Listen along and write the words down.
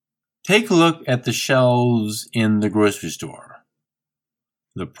Take a look at the shelves in the grocery store.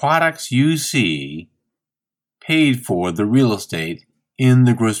 The products you see paid for the real estate in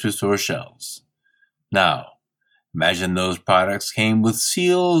the grocery store shelves. Now, imagine those products came with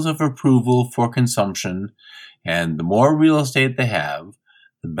seals of approval for consumption, and the more real estate they have,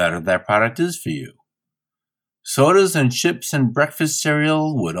 the better that product is for you. Sodas and chips and breakfast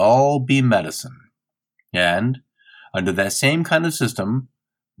cereal would all be medicine. And, under that same kind of system,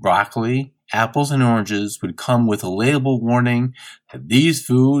 broccoli, apples, and oranges would come with a label warning that these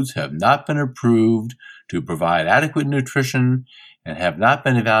foods have not been approved to provide adequate nutrition and have not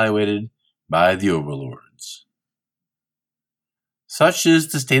been evaluated by the overlords. Such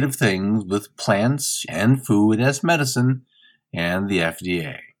is the state of things with plants and food as medicine and the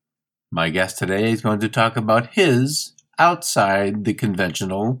FDA. My guest today is going to talk about his outside the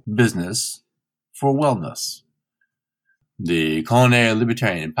conventional business for wellness. The Culinary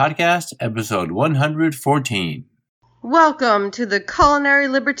Libertarian Podcast, episode 114. Welcome to the Culinary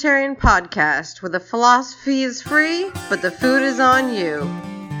Libertarian Podcast, where the philosophy is free, but the food is on you.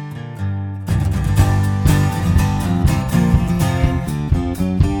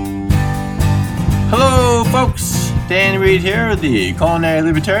 Hello, folks. Dan Reed here, the Culinary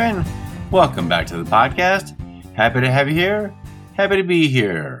Libertarian. Welcome back to the podcast. Happy to have you here. Happy to be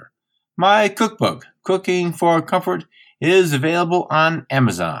here. My cookbook, Cooking for Comfort, is available on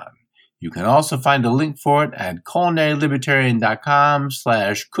Amazon. You can also find a link for it at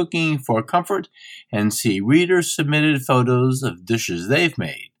culinarylibertarian.com/cookingforcomfort and see reader-submitted photos of dishes they've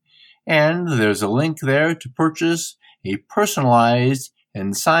made. And there's a link there to purchase a personalized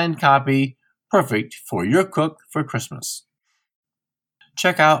and signed copy perfect for your cook for Christmas.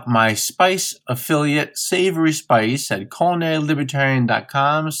 Check out my spice affiliate, Savory Spice, at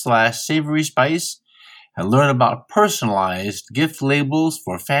culinarylibertarian.com/savoryspice and learn about personalized gift labels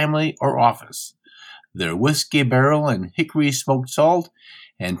for family or office, their whiskey barrel and hickory smoked salt,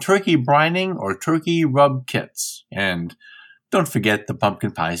 and turkey brining or turkey rub kits. And don't forget the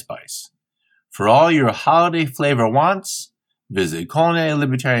pumpkin pie spice. For all your holiday flavor wants, visit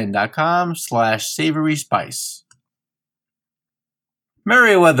culinarylibertarian.com/savoryspice.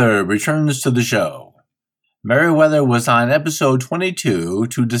 Meriwether returns to the show. Meriwether was on episode 22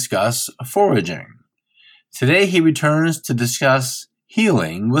 to discuss foraging. Today he returns to discuss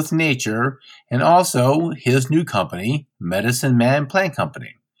healing with nature and also his new company, Medicine Man Plant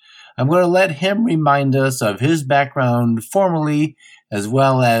Company. I'm going to let him remind us of his background formally as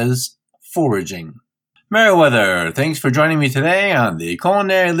well as foraging. Meriwether, thanks for joining me today on the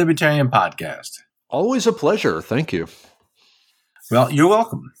Culinary Libertarian Podcast. Always a pleasure. Thank you. Well, you're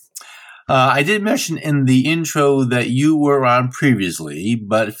welcome. I did mention in the intro that you were on previously,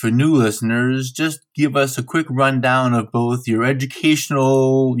 but for new listeners, just give us a quick rundown of both your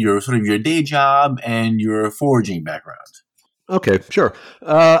educational, your day job, and your foraging background. Okay, sure.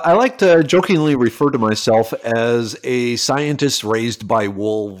 I like to jokingly refer to myself as a scientist raised by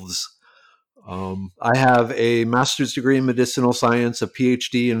wolves. I have a master's degree in medicinal science, a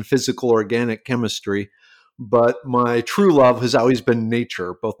PhD in physical organic chemistry, but my true love has always been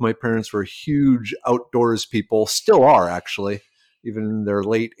nature. Both my parents were huge outdoors people, still are actually, even in their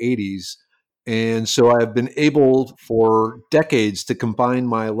late 80s. And so I've been able for decades to combine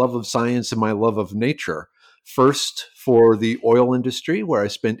my love of science and my love of nature. First, for the oil industry, where I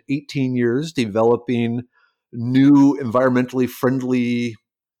spent 18 years developing new environmentally friendly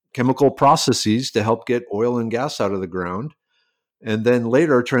chemical processes to help get oil and gas out of the ground. And then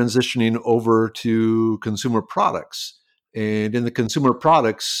later transitioning over to consumer products. And in the consumer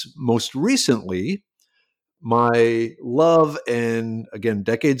products, most recently, my love and, again,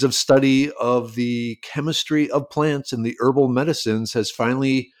 decades of study of the chemistry of plants and the herbal medicines has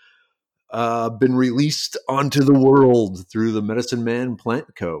finally been released onto the world through the Medicine Man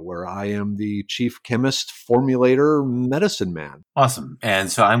Plant Co., where I am the chief chemist, formulator, medicine man. Awesome. And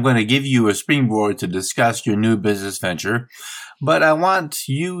so I'm going to give you a springboard to discuss your new business venture, but I want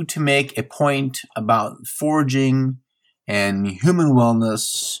you to make a point about foraging and human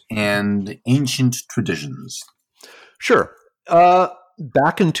wellness and ancient traditions. Sure.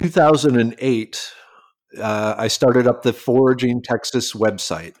 Back in 2008, I started up the Foraging Texas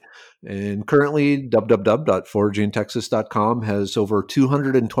website. And currently, www.foragingtexas.com has over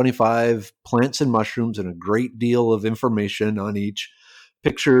 225 plants and mushrooms and a great deal of information on each.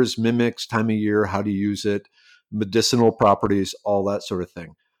 Pictures, mimics, time of year, how to use it, medicinal properties, all that sort of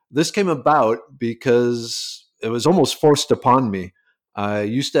thing. This came about because it was almost forced upon me. I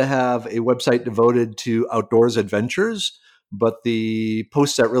used to have a website devoted to outdoors adventures, but the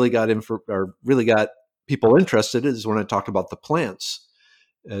posts that really got people interested is when I talked about the plants.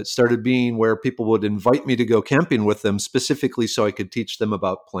 It started being where people would invite me to go camping with them specifically so I could teach them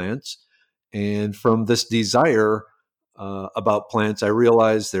about plants. And from this desire about plants, I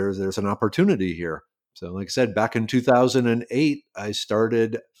realized there's an opportunity here. So like I said, back in 2008, I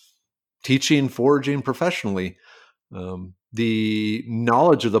started teaching foraging professionally. The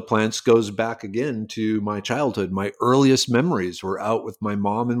knowledge of the plants goes back again to my childhood. My earliest memories were out with my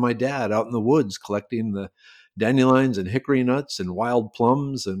mom and my dad out in the woods collecting the dandelions and hickory nuts and wild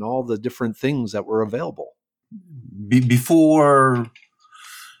plums and all the different things that were available. Before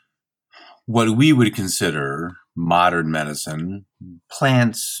what we would consider modern medicine,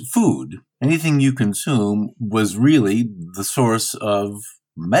 plants, food, anything you consume was really the source of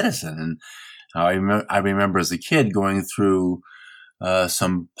medicine. And I remember as a kid going through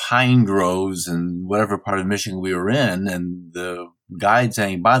some pine groves in whatever part of Michigan we were in, and the guide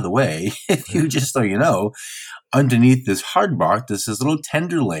saying, by the way, if you just so you know, underneath this hard bark, there's this little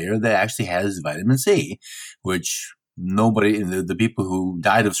tender layer that actually has vitamin C, which nobody, the people who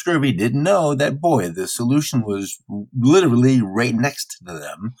died of scurvy didn't know that, boy, the solution was literally right next to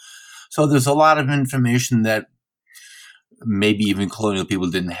them. So there's a lot of information that maybe even colonial people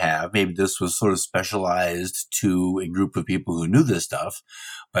didn't have. Maybe this was sort of specialized to a group of people who knew this stuff.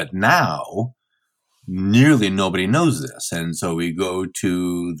 But now, nearly nobody knows this. And so we go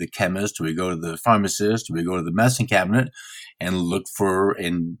to the chemist, or we go to the pharmacist, or we go to the medicine cabinet and look for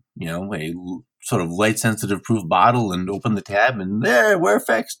a sort of light sensitive proof bottle and open the tab, and there, we're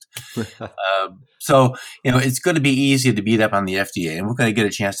fixed. So, it's going to be easy to beat up on the FDA, and we're going to get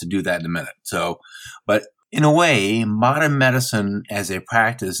a chance to do that in a minute. So, but in a way, modern medicine as a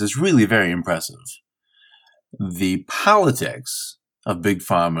practice is really very impressive. The politics of Big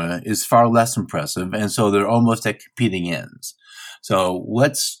Pharma is far less impressive, and so they're almost at competing ends. So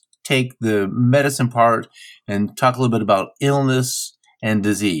let's take the medicine part and talk a little bit about illness and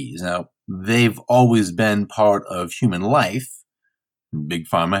disease. Now, they've always been part of human life. Big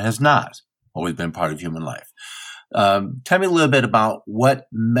Pharma has not always been part of human life. Tell me a little bit about what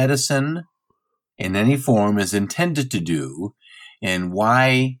medicine in any form is intended to do and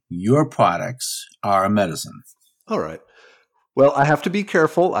why your products are a medicine. All right. Well, I have to be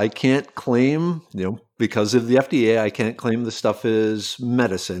careful. I can't claim, because of the FDA, I can't claim the stuff is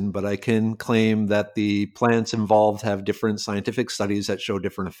medicine, but I can claim that the plants involved have different scientific studies that show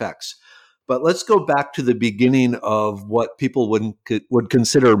different effects. But let's go back to the beginning of what people would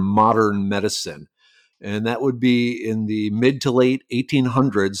consider modern medicine. And that would be in the mid to late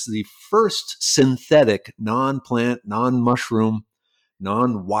 1800s, the first synthetic, non-plant, non-mushroom,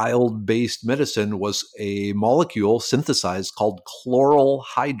 non-wild based medicine was a molecule synthesized called chloral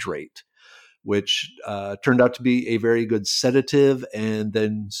hydrate, which turned out to be a very good sedative. And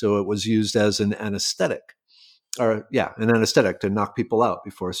then so it was used as an anesthetic, an anesthetic to knock people out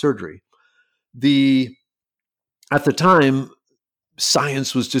before surgery. At the time,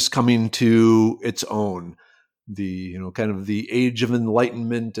 science was just coming to its own. Kind of the age of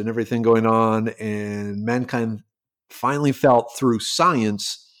enlightenment and everything going on, and mankind finally felt through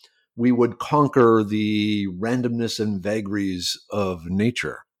science we would conquer the randomness and vagaries of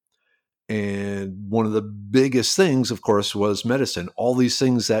nature. And one of the biggest things, of course, was medicine. All these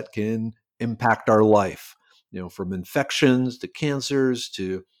things that can impact our life, from infections to cancers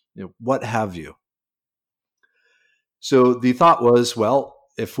to what have you. So the thought was, well,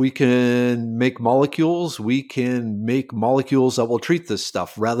 if we can make molecules, we can make molecules that will treat this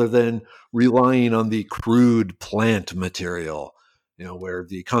stuff rather than relying on the crude plant material, where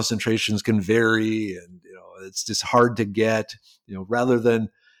the concentrations can vary and, it's just hard to get, rather than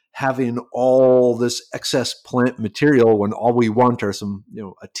having all this excess plant material when all we want are some,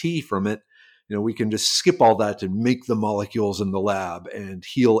 a tea from it, we can just skip all that and make the molecules in the lab and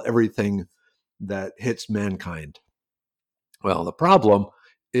heal everything that hits mankind. Well, the problem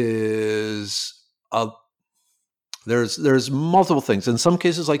is there's multiple things. In some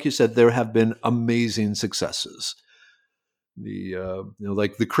cases, like you said, there have been amazing successes.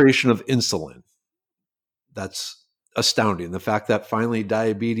 Like the creation of insulin. That's astounding. The fact that finally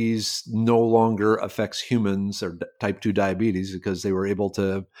diabetes no longer affects humans, or type 2 diabetes, because they were able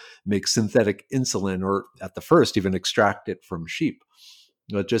to make synthetic insulin, or at the first even extract it from sheep.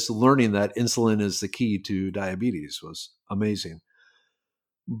 Just learning that insulin is the key to diabetes was amazing.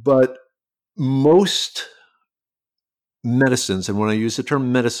 But most medicines, and when I use the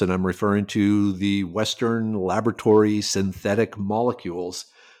term medicine, I'm referring to the Western laboratory synthetic molecules.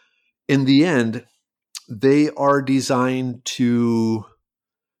 In the end, they are designed to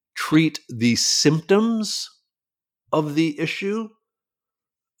treat the symptoms of the issue,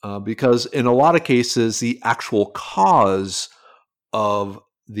 because in a lot of cases, the actual cause of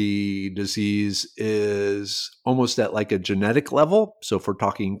the disease is almost at like a genetic level. So if we're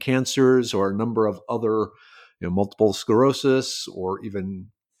talking cancers or a number of other, multiple sclerosis or even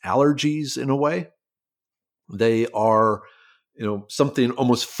allergies in a way, they are, something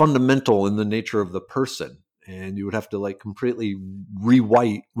almost fundamental in the nature of the person. And you would have to like completely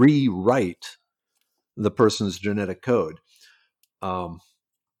rewrite the person's genetic code. I'm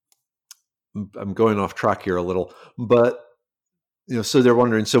going off track here a little, but so they're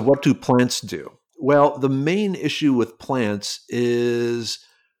wondering, so what do plants do? Well, the main issue with plants is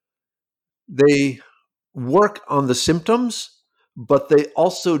they work on the symptoms, but they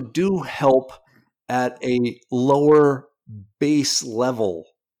also do help at a lower base level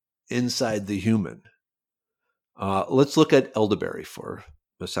inside the human. Let's look at elderberry for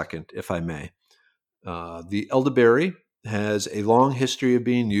a second, if I may. The elderberry has a long history of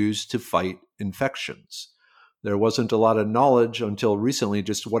being used to fight infections. There wasn't a lot of knowledge until recently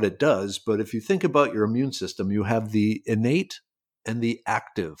just what it does, but if you think about your immune system, you have the innate and the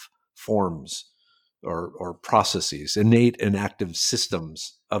active forms or processes, innate and active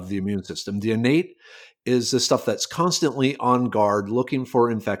systems of the immune system. The innate is the stuff that's constantly on guard, looking for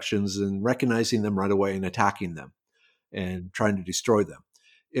infections and recognizing them right away and attacking them and trying to destroy them.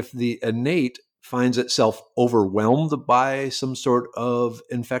 If the innate finds itself overwhelmed by some sort of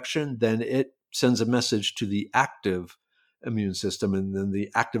infection, then it sends a message to the active immune system, and then the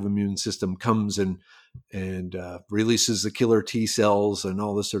active immune system comes and releases the killer T cells and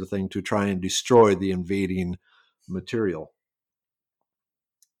all this sort of thing to try and destroy the invading material.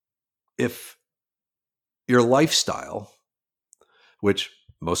 If your lifestyle, which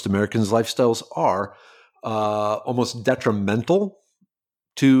most Americans' lifestyles are, almost detrimental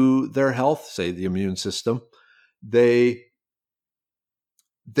to their health, say the immune system, they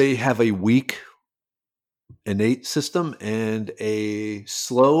have a weak innate system and a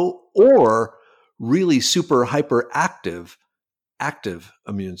slow or really super hyperactive active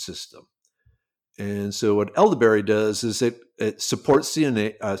immune system. And so what elderberry does is it supports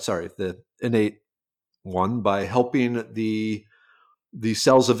the innate one by helping the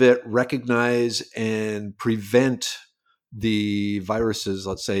cells of it recognize and prevent the viruses,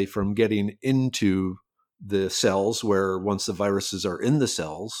 let's say, from getting into the cells, where once the viruses are in the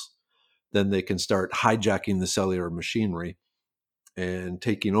cells, then they can start hijacking the cellular machinery and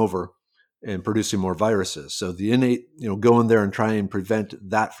taking over and producing more viruses. So the innate, go in there and try and prevent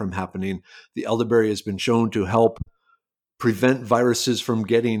that from happening. The elderberry has been shown to help prevent viruses from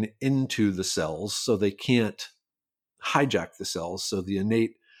getting into the cells, so they can't hijack the cells. So the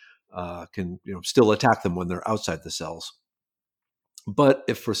innate can still attack them when they're outside the cells. But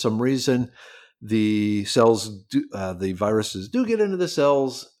if for some reason the viruses do get into the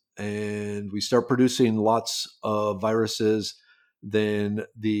cells and we start producing lots of viruses, then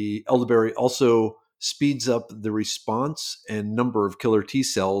the elderberry also speeds up the response and number of killer T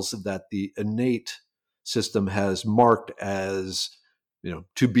cells that the innate system has marked as,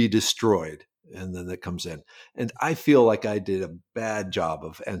 to be destroyed. And then that comes in. And I feel like I did a bad job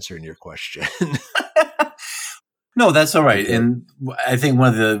of answering your question. No, that's all right. And I think one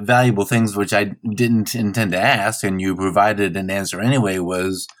of the valuable things which I didn't intend to ask, and you provided an answer anyway,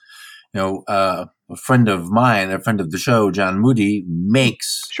 was, a friend of mine, a friend of the show, John Moody,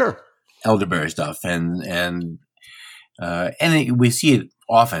 makes elderberry stuff, and we see it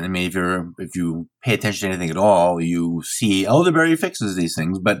often. I mean, if you pay attention to anything at all, you see elderberry fixes these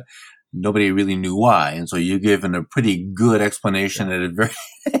things, but nobody really knew why. And so you're given a pretty good explanation at a very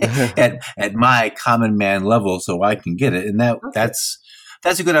at my common man level, so I can get it. And that's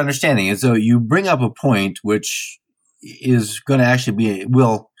a good understanding. And so you bring up a point which is going to actually it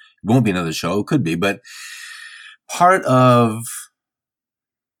won't be another show. It could be, but part of,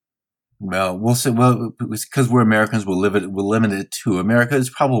 we'll say, because we're Americans, we'll limit it to America. It's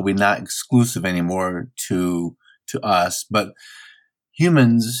probably not exclusive anymore to us, but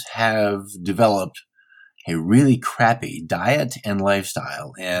humans have developed a really crappy diet and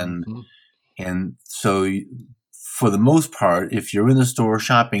lifestyle. And so for the most part, if you're in the store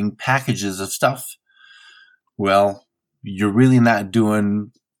shopping packages of stuff, well, you're really not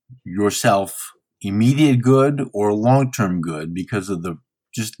doing yourself immediate good or long-term good because of the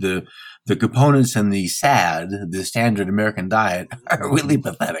components in the standard American diet are really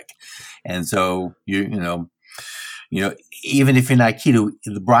pathetic. And so even if you're not keto,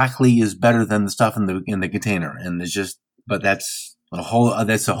 the broccoli is better than the stuff in the container, and it's just. But that's a whole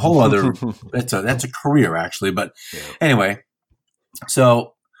other. That's a career actually. But anyway,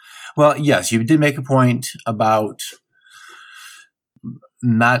 so yes, you did make a point about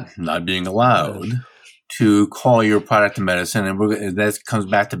not being allowed to call your product a medicine, and that comes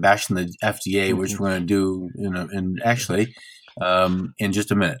back to bashing the FDA, which we're going to do in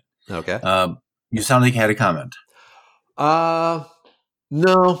just a minute. Okay. You sound like you had a comment. No,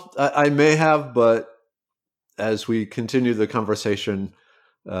 I may have, but as we continue the conversation,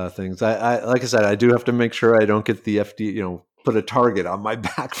 things, I like I said, I do have to make sure I don't get the FDA, put a target on my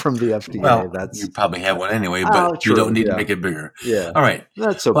back from the FDA. Well, you probably have one anyway, but you don't need to make it bigger. Yeah. All right.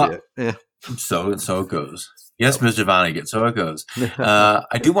 That's okay. Yeah. So it goes. Yes, Mr. Vonnegut, so it goes.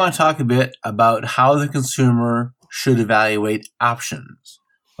 I do want to talk a bit about how the consumer should evaluate options.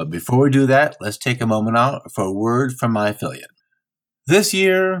 But before we do that, let's take a moment out for a word from my affiliate. This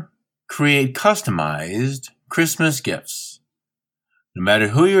year, create customized Christmas gifts. No matter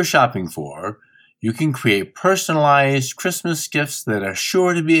who you're shopping for, you can create personalized Christmas gifts that are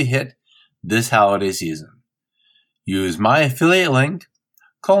sure to be a hit this holiday season. Use my affiliate link,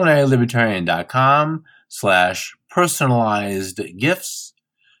 culinarylibertarian.com/personalized gifts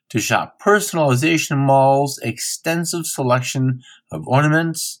to shop Personalization Mall's extensive selection of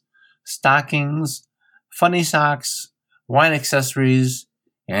ornaments, stockings, funny socks, wine accessories,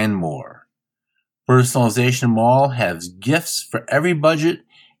 and more. Personalization Mall has gifts for every budget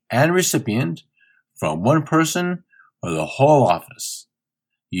and recipient, from one person or the whole office.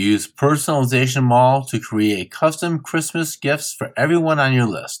 Use Personalization Mall to create custom Christmas gifts for everyone on your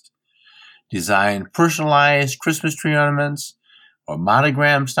list. Design personalized Christmas tree ornaments or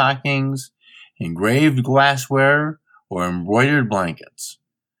monogram stockings, engraved glassware, or embroidered blankets.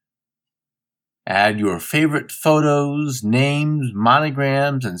 Add your favorite photos, names,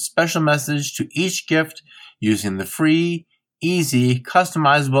 monograms, and special message to each gift using the free, easy,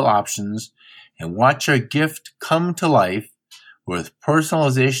 customizable options, and watch your gift come to life with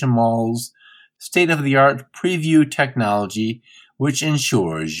Personalization Mall's state-of-the-art preview technology, which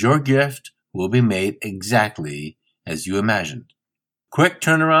ensures your gift will be made exactly as you imagined. Quick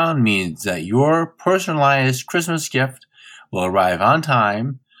turnaround means that your personalized Christmas gift will arrive on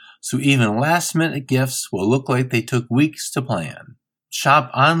time, so even last-minute gifts will look like they took weeks to plan.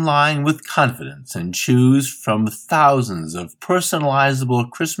 Shop online with confidence and choose from thousands of personalizable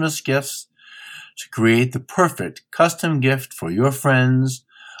Christmas gifts to create the perfect custom gift for your friends,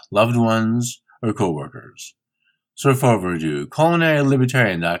 loved ones, or coworkers. Surf over to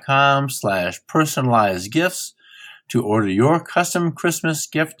culinarylibertarian.com/personalized gifts to order your custom Christmas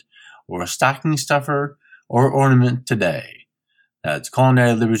gift or stocking stuffer or ornament today. That's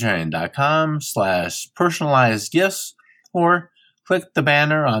culinarylibertarian.com/personalized gifts, or click the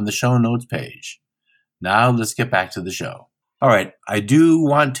banner on the show notes page. Now let's get back to the show. All right, I do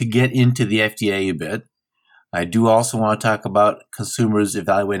want to get into the FDA a bit. I do also want to talk about consumers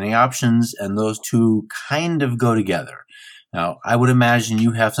evaluating options, and those two kind of go together. Now, I would imagine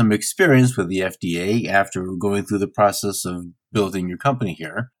you have some experience with the FDA after going through the process of building your company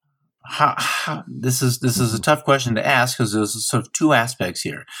here. This is a tough question to ask because there's sort of two aspects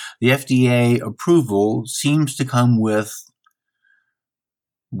here. The FDA approval seems to come with,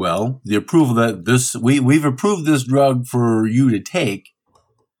 well, the approval that we've approved this drug for you to take,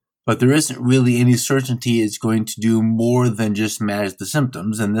 but there isn't really any certainty it's going to do more than just manage the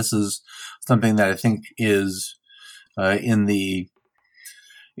symptoms. And this is something that I think is in the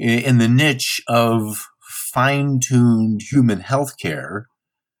niche of fine-tuned human healthcare,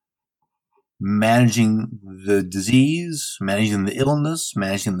 managing the disease, managing the illness,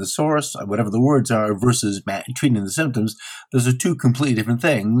 managing the source, whatever the words are, versus treating the symptoms. Those are two completely different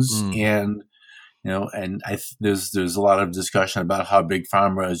things. And there's a lot of discussion about how Big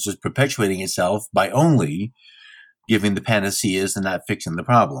Pharma is just perpetuating itself by only giving the panaceas and not fixing the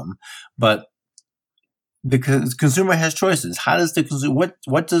problem. But the consumer has choices. How does the consumer?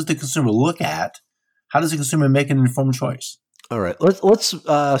 What does the consumer look at? How does the consumer make an informed choice? All right, let's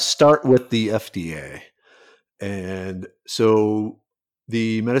start with the FDA. And so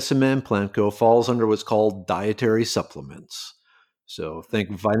the Medicine Man Plant Co. falls under what's called dietary supplements. So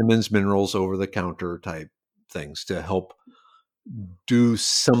think vitamins, minerals, over-the-counter type things to help do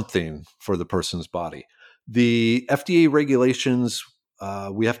something for the person's body. The FDA regulations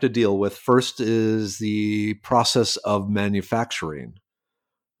we have to deal with first is the process of manufacturing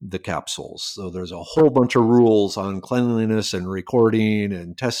the capsules. So there's a whole bunch of rules on cleanliness and recording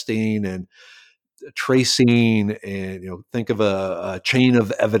and testing and tracing, and think of a chain of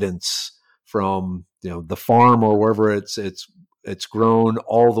evidence from the farm or wherever it's grown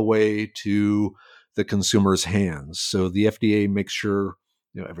all the way to the consumer's hands. So the FDA makes sure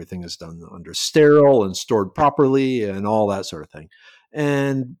everything is done under sterile and stored properly and all that sort of thing.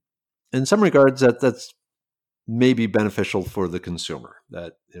 And in some regards, that's maybe beneficial for the consumer,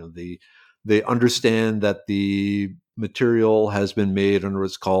 that the They understand that the material has been made under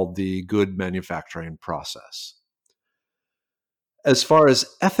what's called the good manufacturing process. As far as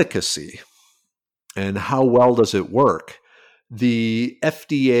efficacy and how well does it work, the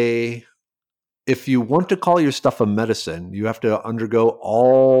FDA, if you want to call your stuff a medicine, you have to undergo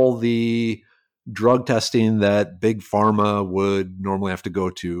all the drug testing that big pharma would normally have to go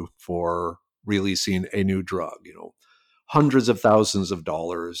to for releasing a new drug, hundreds of thousands of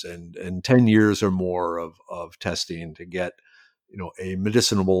dollars and 10 years or more of testing to get, a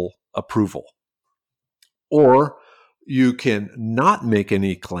medicinal approval. Or you can not make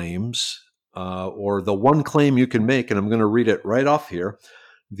any claims, or the one claim you can make, and I'm going to read it right off here.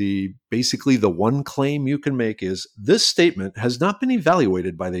 Basically the one claim you can make is, this statement has not been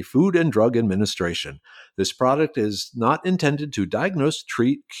evaluated by the Food and Drug Administration. This product is not intended to diagnose,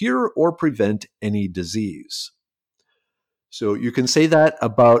 treat, cure, or prevent any disease. So you can say that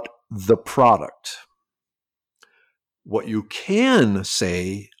about the product. What you can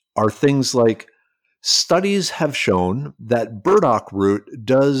say are things like, studies have shown that burdock root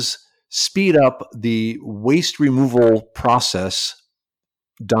does speed up the waste removal process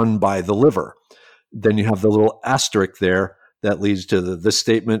done by the liver. Then you have the little asterisk there that leads to this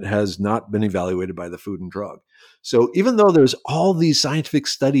statement has not been evaluated by the Food and Drug. So even though there's all these scientific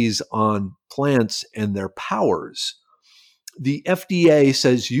studies on plants and their powers, the FDA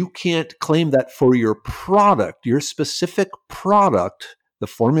says you can't claim that for your product, your specific product, the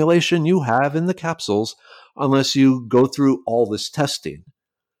formulation you have in the capsules, unless you go through all this testing.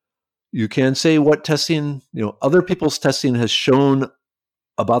 You can say what testing, other people's testing has shown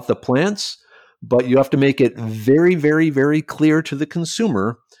about the plants, but you have to make it very, very, very clear to the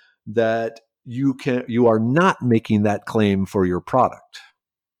consumer that you are not making that claim for your product.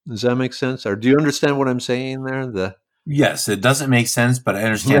 Does that make sense? Or do you understand what I'm saying there? Yes, it doesn't make sense, but I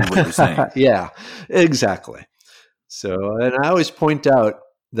understand what you're saying. Yeah, exactly. So, and I always point out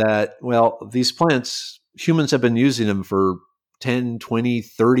that, these plants, humans have been using them for 10, 20,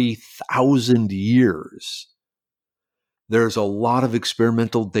 30,000 years. There's a lot of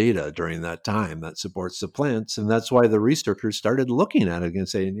experimental data during that time that supports the plants. And that's why the researchers started looking at it and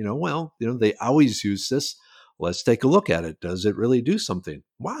saying, they always use this. Let's take a look at it. Does it really do something?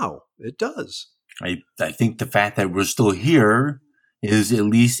 Wow, it does. I think the fact that we're still here is at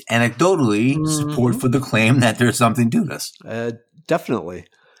least anecdotally support for the claim that there's something to this. Definitely.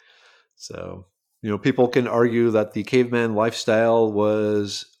 So, people can argue that the caveman lifestyle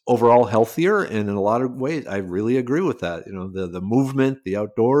was overall healthier, and in a lot of ways, I really agree with that. The movement, the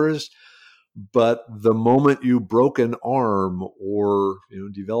outdoors, but the moment you broke an arm or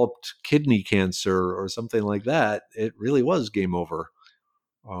developed kidney cancer or something like that, it really was game over.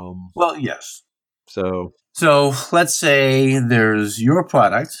 Well, yes. So let's say there's your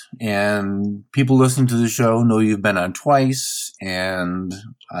product, and people listening to the show know you've been on twice, and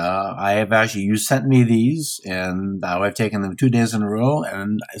you sent me these, and now I've taken them 2 days in a row,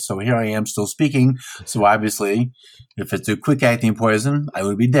 and so here I am still speaking. So obviously, if it's a quick-acting poison, I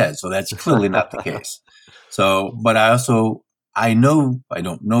would be dead. So that's clearly not the case. So, but I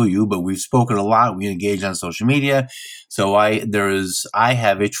don't know you, but we've spoken a lot. We engage on social media. So I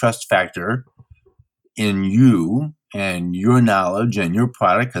have a trust factor in you and your knowledge and your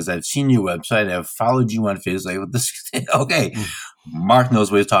product, because I've seen your website, I've followed you on Facebook. Okay, Mark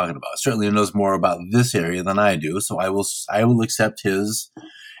knows what he's talking about. Certainly knows more about this area than I do. So I will accept his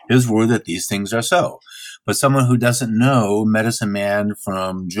word that these things are so. But someone who doesn't know Medicine Man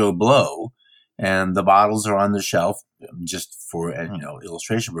from Joe Blow, and the bottles are on the shelf just for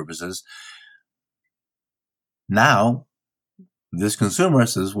illustration purposes. Now, this consumer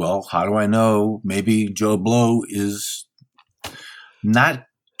says, well, how do I know? Maybe Joe Blow is not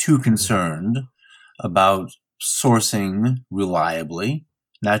too concerned about sourcing reliably,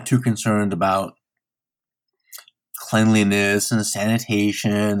 not too concerned about cleanliness and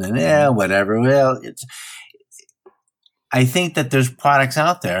sanitation and whatever. Well, I think that there's products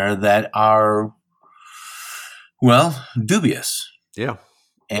out there that are, dubious. Yeah.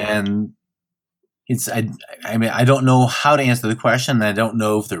 And I don't know how to answer the question. I don't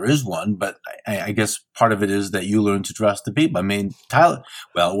know if there is one, but I guess part of it is that you learn to trust the people. It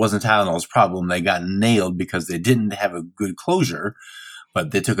wasn't Tylenol's problem. They got nailed because they didn't have a good closure,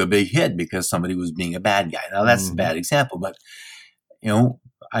 but they took a big hit because somebody was being a bad guy. Now that's a bad example, but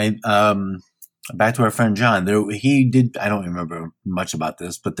back to our friend John, I don't remember much about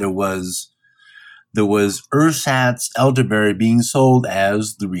this, but there was Ersatz elderberry being sold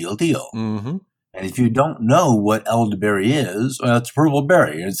as the real deal. Mm-hmm. And if you don't know what elderberry is, it's a purple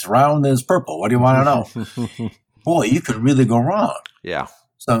berry. It's round and it's purple. What do you want to know? Boy, you could really go wrong. Yeah.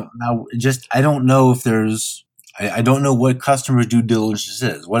 So now, I don't know if I don't know what customer due diligence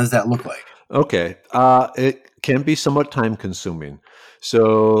is. What does that look like? Okay. It can be somewhat time consuming.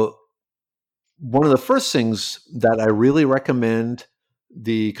 So, one of the first things that I really recommend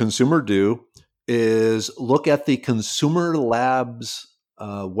the consumer do is look at the Consumer Labs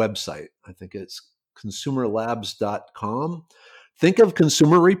website. I think it's consumerlabs.com. Think of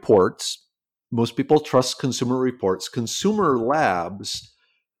Consumer Reports. Most people trust Consumer Reports.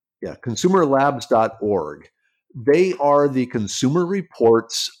 Consumerlabs.org. They are the consumer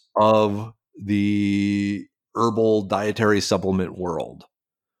reports of the herbal dietary supplement world.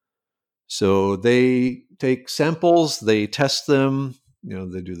 So they take samples, they test them,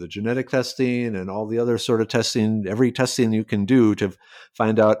 they do the genetic testing and all the other sort of testing, every testing you can do to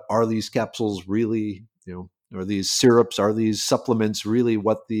find out, are these capsules really, are these syrups, are these supplements really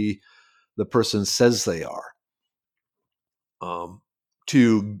what the person says they are?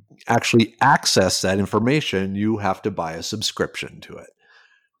 To actually access that information, you have to buy a subscription to it.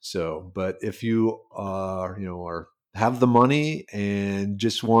 So, but if you are, have the money and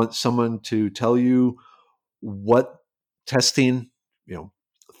just want someone to tell you what testing,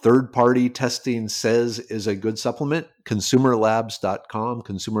 third party testing says is a good supplement, consumerlabs.com,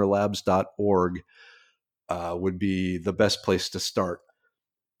 consumerlabs.org would be the best place to start.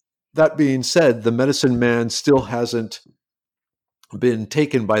 That being said, the Medicine Man still hasn't been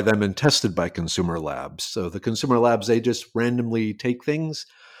taken by them and tested by Consumer Labs. So the Consumer Labs, they just randomly take things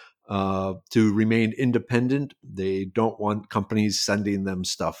to remain independent. They don't want companies sending them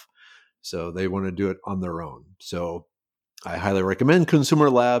stuff. So they want to do it on their own. So I highly recommend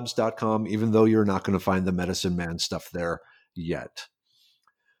consumerlabs.com, even though you're not going to find the Medicine Man stuff there yet.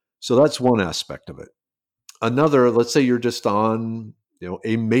 So that's one aspect of it. Another, let's say you're just on,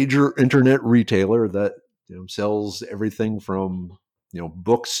 a major internet retailer that sells everything from,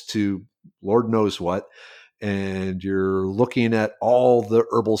 books to Lord knows what, and you're looking at all the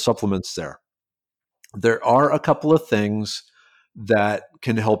herbal supplements there. There are a couple of things that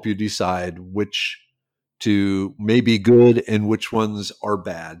can help you decide which to may be good and which ones are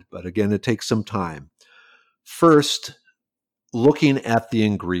bad. But again, it takes some time. First, looking at the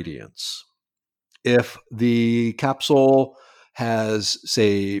ingredients. If the capsule has,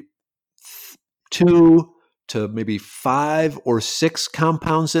 say, 2 to maybe 5 or 6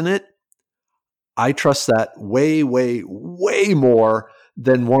 compounds in it, I trust that way, way, way more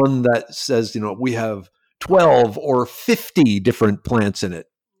than one that says, we have 12 or 50 different plants in it.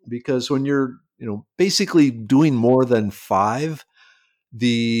 Because when you're, basically doing more than 5,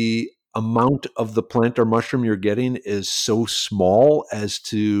 the amount of the plant or mushroom you're getting is so small as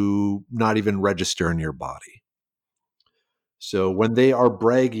to not even register in your body. So when they are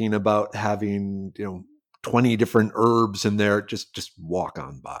bragging about having, 20 different herbs in there, just walk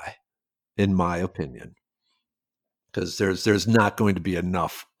on by, in my opinion, because there's not going to be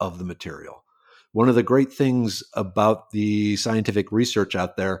enough of the material. One of the great things about the scientific research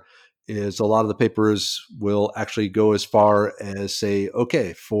out there is a lot of the papers will actually go as far as say,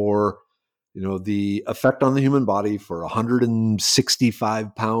 okay, for the effect on the human body for a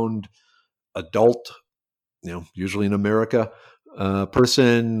 165-pound adult, usually in America,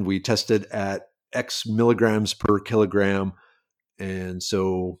 person, we tested at X milligrams per kilogram, and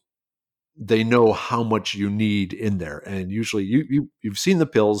so they know how much you need in there. And usually, you've seen the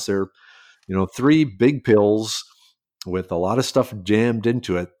pills. They're 3 big pills with a lot of stuff jammed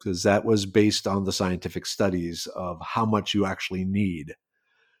into it, because that was based on the scientific studies of how much you actually need.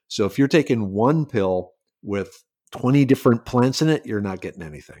 So if you're taking one pill with 20 different plants in it, you're not getting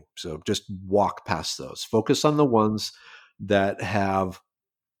anything. So just walk past those. Focus on the ones that have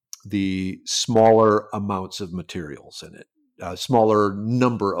the smaller amounts of materials in it, a smaller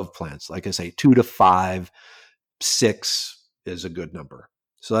number of plants. Like I say, 2 to 5, 6 is a good number.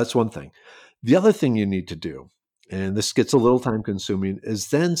 So that's one thing. The other thing you need to do, and this gets a little time consuming, is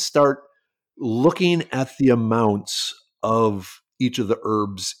then start looking at the amounts of each of the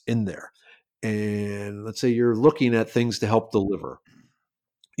herbs in there. And let's say you're looking at things to help the liver.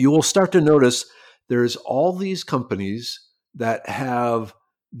 You will start to notice there's all these companies that have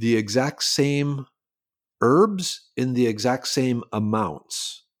the exact same herbs in the exact same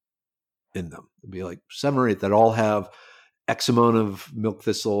amounts in them. It'd be like 7 or 8 that all have X amount of milk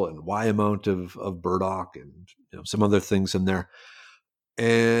thistle and Y amount of burdock and some other things in there.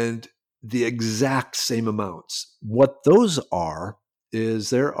 And the exact same amounts. What those are is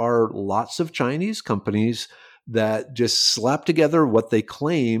there are lots of Chinese companies that just slap together what they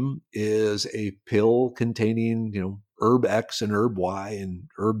claim is a pill containing, herb X and herb Y and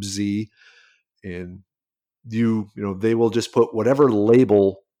herb Z. And they will just put whatever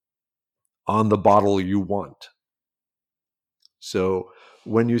label on the bottle you want. So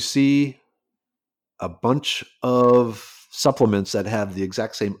when you see a bunch of supplements that have the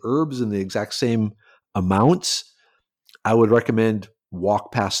exact same herbs and the exact same amounts, I would recommend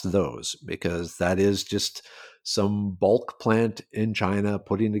walk past those, because that is just some bulk plant in China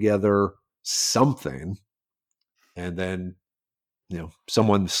putting together something, and then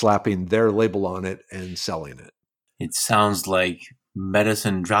someone slapping their label on it and selling it. It sounds like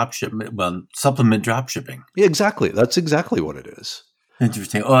medicine drop shipment, well, supplement drop shipping. Yeah, exactly. That's exactly what it is.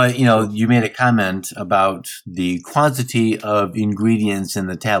 Interesting. Oh, you made a comment about the quantity of ingredients in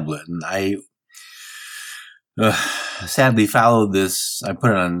the tablet, and I sadly followed this. I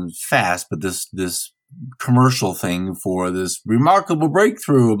put it on fast, but this commercial thing for this remarkable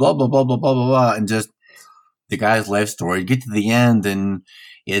breakthrough, blah blah blah blah blah blah blah, and just the guy's life story. Get to the end, and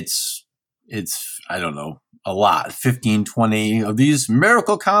it's I don't know, a lot, 15, 20 of these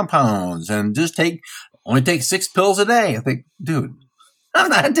miracle compounds, and just only take 6 pills a day. I think, dude, I'm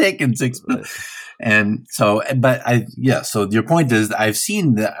not taking 6 pills. And so, so your point is, I've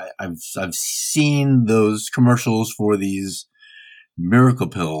seen those commercials for these miracle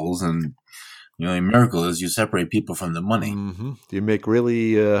pills, and the miracle is you separate people from the money. Mm-hmm. You make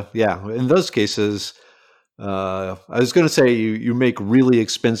really, in those cases, I was going to say you make really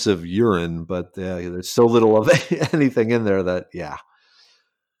expensive urine, but there's so little of anything in there that, yeah.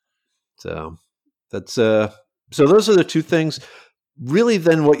 So that's, so those are the two things. Really,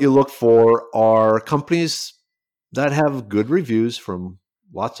 then what you look for are companies that have good reviews from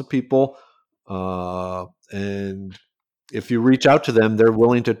lots of people. And if you reach out to them, they're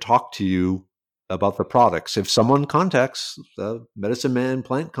willing to talk to you about the products. If someone contacts the Medicine Man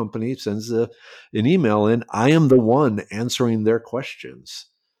Plant Company, sends an email in, I am the one answering their questions.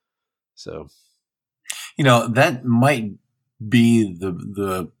 So, that might be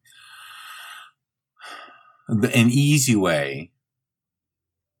an easy way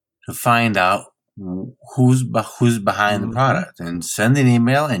to find out who's behind the product, and send an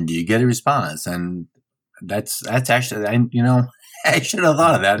email, and do you get a response? And that's actually, I should have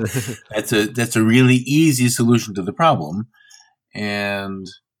thought of that. That's a really easy solution to the problem, and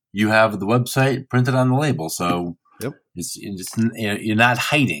you have the website printed on the label, so yep. You're not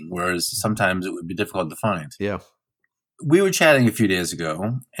hiding, whereas sometimes it would be difficult to find. Yeah. We were chatting a few days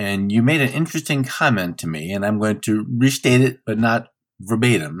ago, and you made an interesting comment to me, and I'm going to restate it, but not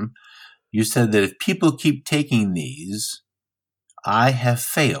verbatim. You said that if people keep taking these, I have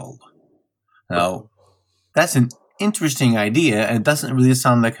failed. Now, that's an interesting idea, and it doesn't really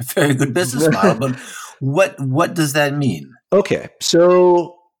sound like a very good business model, but what does that mean? Okay,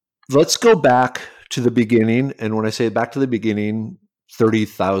 so let's go back to the beginning, and when I say back to the beginning,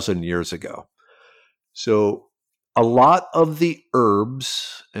 30,000 years ago. So a lot of the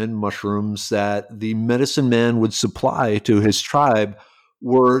herbs and mushrooms that the medicine man would supply to his tribe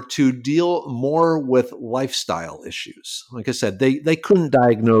were to deal more with lifestyle issues. Like I said, they couldn't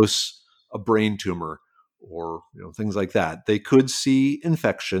diagnose a brain tumor or things like that. They could see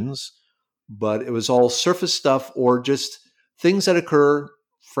infections, but it was all surface stuff or just things that occur,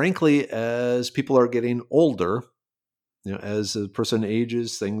 frankly, as people are getting older. As a person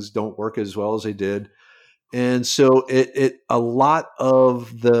ages, things don't work as well as they did. And so a lot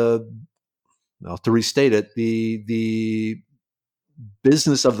of to restate it, the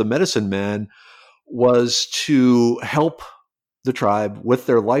business of the medicine man was to help the tribe with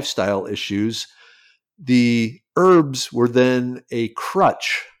their lifestyle issues. The herbs were then a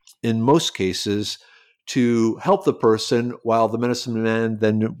crutch in most cases to help the person, while the medicine man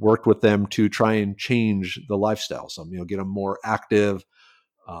then worked with them to try and change the lifestyle. Some, get them more active,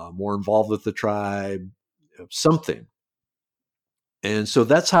 more involved with the tribe, something. And so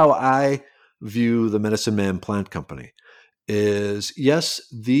that's how I view the Medicine Man Plant Company. Is yes,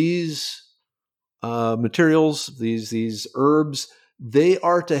 these materials, these herbs, they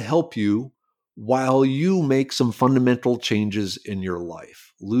are to help you while you make some fundamental changes in your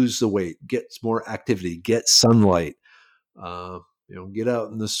life. Lose the weight, get more activity, get sunlight, get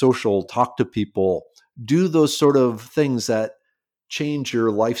out in the social, talk to people, do those sort of things that change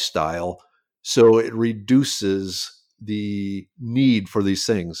your lifestyle so it reduces the need for these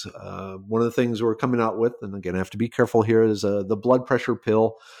things. One of the things we're coming out with, and again, I have to be careful here, is the blood pressure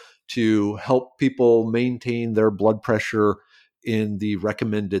pill to help people maintain their blood pressure in the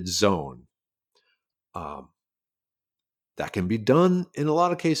recommended zone. That can be done in a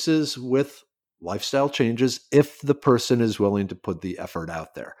lot of cases with lifestyle changes if the person is willing to put the effort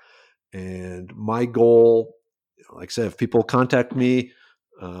out there. And my goal, like I said, if people contact me,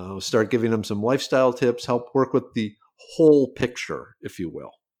 Start giving them some lifestyle tips, help work with the whole picture, if you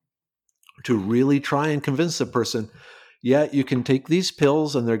will, to really try and convince the person, yeah, you can take these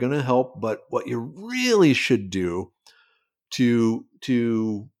pills and they're going to help, but what you really should do to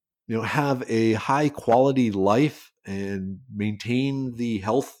have a high quality life and maintain the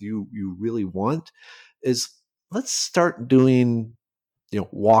health you really want is, let's start doing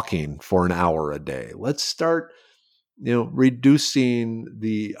walking for an hour a day. Let's start reducing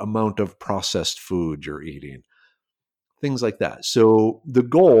the amount of processed food you're eating, things like that. So the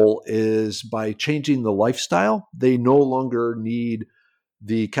goal is, by changing the lifestyle, they no longer need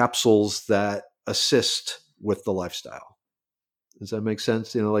the capsules that assist with the lifestyle. Does that make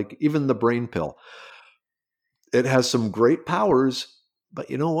sense? Like even the brain pill, it has some great powers, but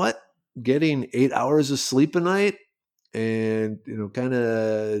you know what? Getting 8 hours of sleep a night and, kind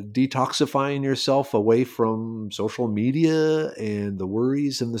of detoxifying yourself away from social media and the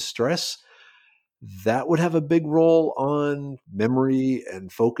worries and the stress, that would have a big role on memory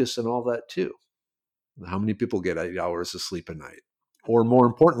and focus and all that too. How many people get 8 hours of sleep a night? Or more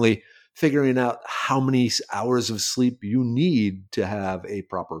importantly, figuring out how many hours of sleep you need to have a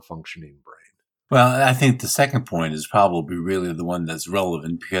proper functioning brain. Well, I think the second point is probably really the one that's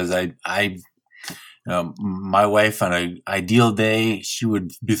relevant, because my wife, on an ideal day, she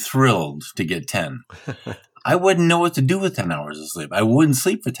would be thrilled to get 10. I wouldn't know what to do with 10 hours of sleep. I wouldn't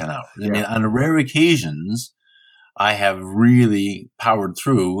sleep for 10 hours. I mean, on rare occasions, I have really powered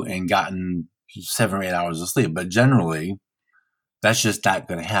through and gotten 7 or 8 hours of sleep, but generally, that's just not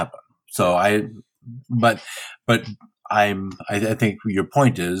going to happen. So I think your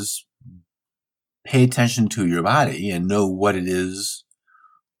point is, pay attention to your body and know what it is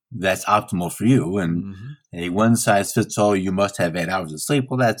that's optimal for you. And a one size fits all, you must have 8 hours of sleep.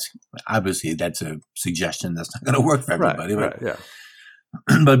 Well, that's a suggestion that's not going to work for everybody.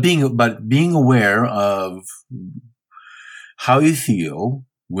 But being aware of how you feel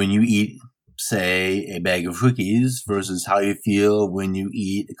when you eat, say, a bag of cookies versus how you feel when you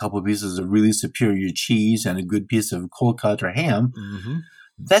eat a couple of pieces of really superior cheese and a good piece of cold cut or ham,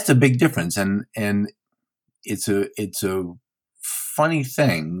 that's a big difference. And it's a funny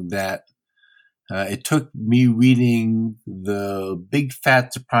thing that it took me reading the Big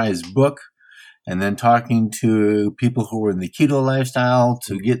Fat Surprise book and then talking to people who were in the keto lifestyle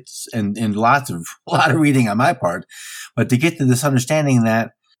to get, and a lot of reading on my part, but to get to this understanding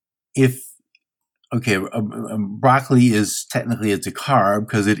that broccoli is technically, it's a carb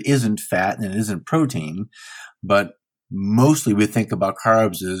because it isn't fat and it isn't protein, but mostly we think about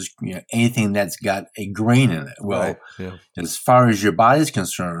carbs as anything that's got a grain in it. Well, as far as your body's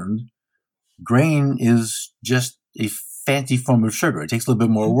concerned, grain is just a fancy form of sugar. It takes a little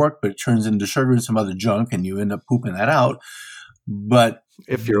bit more work, but it turns into sugar and some other junk, and you end up pooping that out. But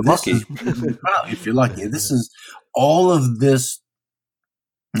if you're lucky, this is all of this.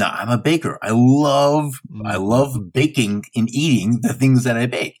 Now, I'm a baker. I love baking and eating the things that I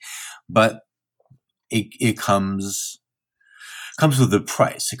bake, but it comes with a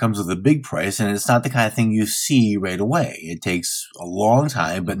price. It comes with a big price, and it's not the kind of thing you see right away. It takes a long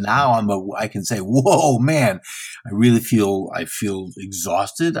time, but now I can say, whoa, man, I feel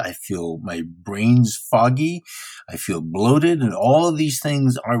exhausted. I feel my brain's foggy. I feel bloated, and all of these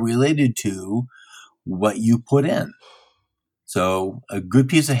things are related to what you put in. So a good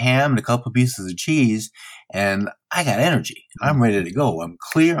piece of ham and a couple of pieces of cheese, and I got energy. I'm ready to go. I'm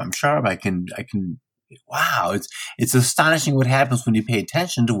clear. I'm sharp. I can. Wow, it's astonishing what happens when you pay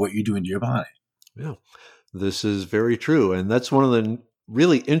attention to what you're doing to your body. Yeah, this is very true, and that's one of the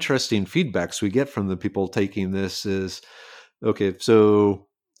really interesting feedbacks we get from the people taking this. Is okay. So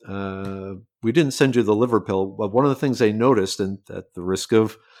we didn't send you the liver pill, but one of the things they noticed, and at the risk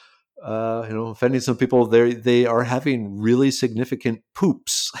of offending some people, they are having really significant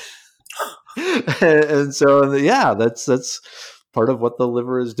poops, and so that's part of what the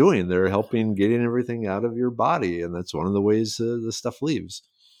liver is doing. They're helping getting everything out of your body, and that's one of the ways the stuff leaves.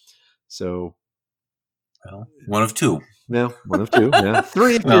 So, one of two. Yeah, one of two. Yeah,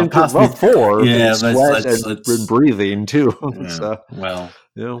 3. Possibly 4. Yeah, sweat and breathing too. Yeah, so,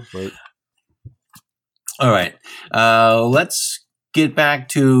 but all right. Let's get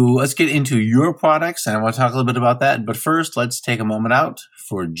into your products, and I want to talk a little bit about that. But first, let's take a moment out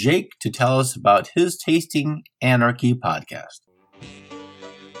for Jake to tell us about his Tasting Anarchy podcast.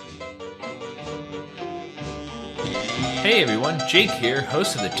 Hey everyone, Jake here,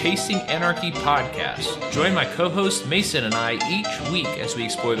 host of the Tasting Anarchy podcast. Join my co-host Mason and I each week as we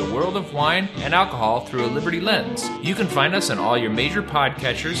explore the world of wine and alcohol through a Liberty lens. You can find us on all your major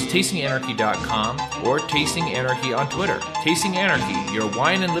podcatchers, tastinganarchy.com, or Tasting Anarchy on Twitter. Tasting Anarchy, your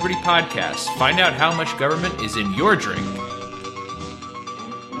wine and liberty podcast. Find out how much government is in your drink.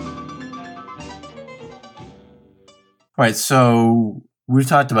 All right, so we've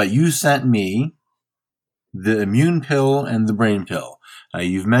talked about You Sent Me, the immune pill, and the brain pill.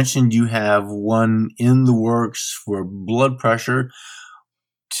 You've mentioned you have one in the works for blood pressure.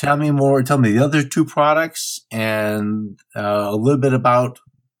 Tell me the other two products and a little bit about,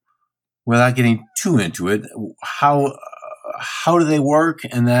 without getting too into it, how do they work?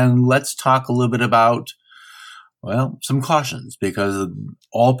 And then let's talk a little bit about, well, some cautions, because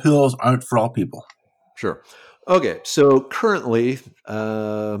all pills aren't for all people. Sure. Okay, so currently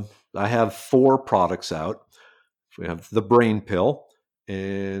I have 4 products out. We have the brain pill,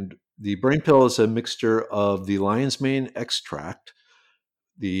 and the brain pill is a mixture of the lion's mane extract.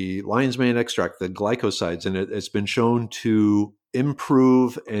 The lion's mane extract, the glycosides in it, it's been shown to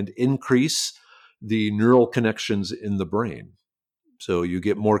improve and increase the neural connections in the brain. So you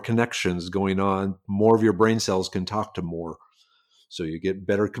get more connections going on, more of your brain cells can talk to more. So you get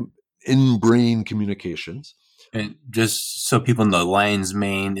better in-brain communications. And just so people know, lion's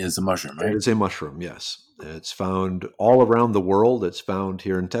mane is a mushroom, right? It's a mushroom, yes. It's found all around the world. It's found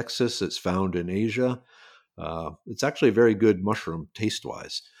here in Texas. It's found in Asia. It's actually a very good mushroom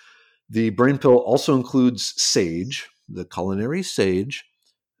taste-wise. The brain pill also includes sage, the culinary sage.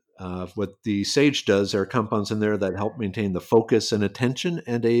 What the sage does, there are compounds in there that help maintain the focus and attention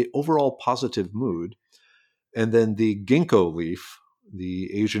and a overall positive mood. And then the ginkgo leaf,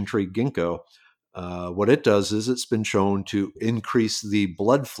 the Asian tree ginkgo, what it does is it's been shown to increase the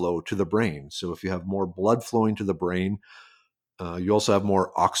blood flow to the brain. So if you have more blood flowing to the brain, you also have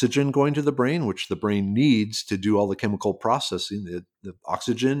more oxygen going to the brain, which the brain needs to do all the chemical processing, the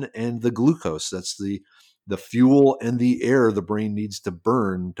oxygen and the glucose. That's the fuel and the air the brain needs to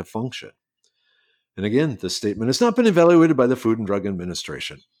burn to function. And again, this statement has not been evaluated by the Food and Drug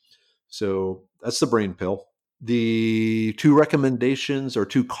Administration. So that's the brain pill. The 2 recommendations or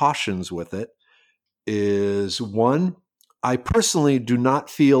 2 cautions with it is, 1, I personally do not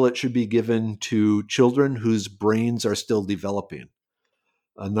feel it should be given to children whose brains are still developing.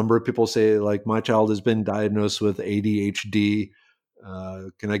 A number of people say, like, my child has been diagnosed with ADHD.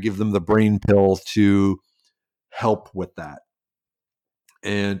 Can I give them the brain pill to help with that?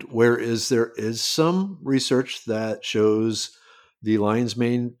 And whereas there is some research that shows the lion's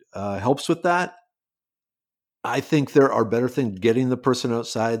mane helps with that, I think there are better things. Getting the person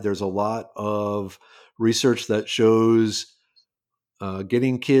outside. There's a lot of research that shows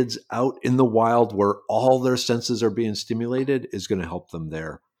getting kids out in the wild where all their senses are being stimulated is going to help them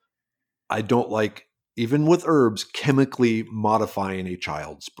there. I don't like, even with herbs, chemically modifying a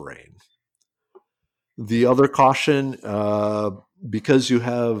child's brain. The other caution, because you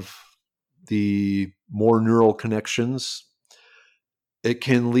have the more neural connections, it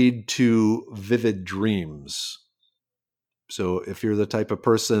can lead to vivid dreams. So if you're the type of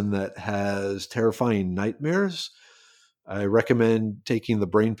person that has terrifying nightmares, I recommend taking the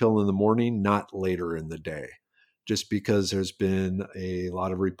brain pill in the morning, not later in the day, just because there's been a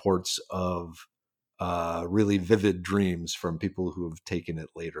lot of reports of really vivid dreams from people who have taken it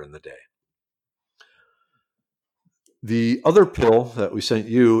later in the day. The other pill that we sent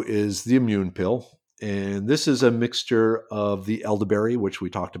you is the immune pill. And this is a mixture of the elderberry, which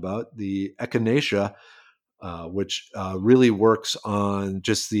we talked about, the echinacea, which really works on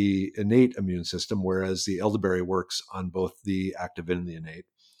just the innate immune system, whereas the elderberry works on both the active and the innate.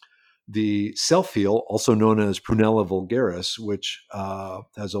 The self-heal, also known as Prunella vulgaris, which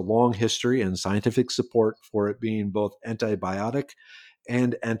has a long history and scientific support for it being both antibiotic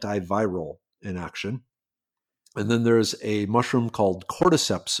and antiviral in action. And then there's a mushroom called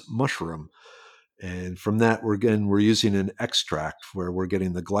cordyceps mushroom. And from that, we're using an extract where we're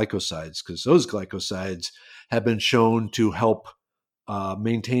getting the glycosides, because those glycosides have been shown to help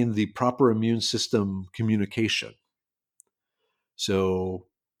maintain the proper immune system communication. So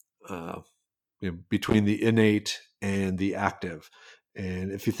between the innate and the active.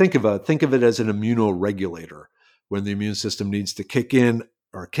 And if you think of it as an immunoregulator. When the immune system needs to kick in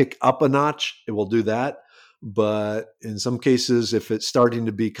or kick up a notch, it will do that. But in some cases, if it's starting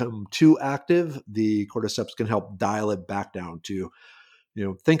to become too active, the cordyceps can help dial it back down to,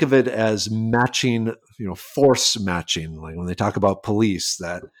 think of it as matching, force matching. Like when they talk about police,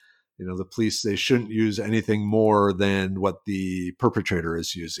 that, the police, they shouldn't use anything more than what the perpetrator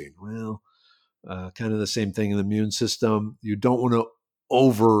is using. Well, Kind of the same thing in the immune system. You don't want to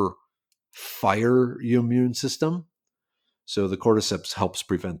over fire your immune system. So the cordyceps helps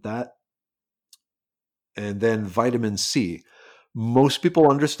prevent that. And then vitamin C. Most people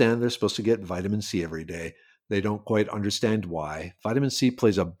understand they're supposed to get vitamin C every day. They don't quite understand why. Vitamin C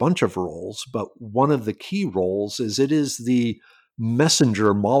plays a bunch of roles, but one of the key roles is it is the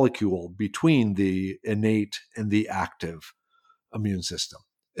messenger molecule between the innate and the active immune system.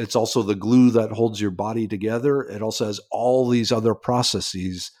 It's also the glue that holds your body together. It also has all these other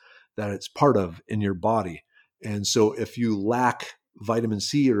processes that it's part of in your body. And so if you lack vitamin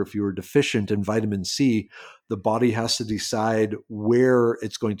C, or if you're deficient in vitamin C, the body has to decide where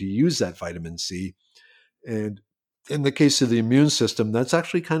it's going to use that vitamin C. And in the case of the immune system, that's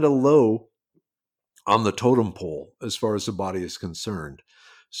actually kind of low on the totem pole as far as the body is concerned.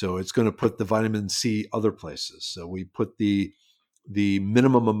 So it's going to put the vitamin C other places. So we put the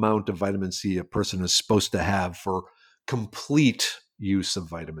minimum amount of vitamin C a person is supposed to have for complete use of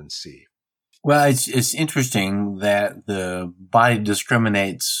vitamin C. Well, it's interesting that the body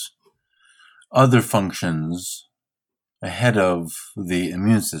discriminates other functions ahead of the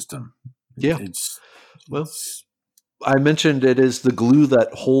immune system. Yeah. Well, I mentioned it is the glue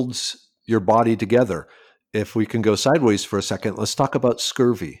that holds your body together. If we can go sideways for a second, let's talk about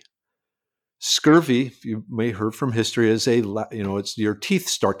scurvy. Scurvy, you may have heard from history, is it's your teeth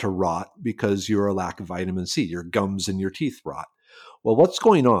start to rot because you're a lack of vitamin C. Your gums and your teeth rot. Well, what's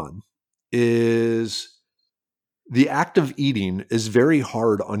going on is the act of eating is very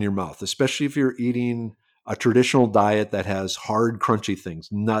hard on your mouth, especially if you're eating a traditional diet that has hard, crunchy things,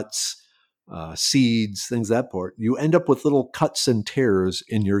 nuts, seeds, things of that sort. You end up with little cuts and tears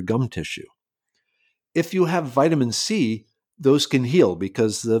in your gum tissue. If you have vitamin C, those can heal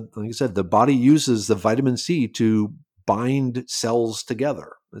because, like I said, the body uses the vitamin C to bind cells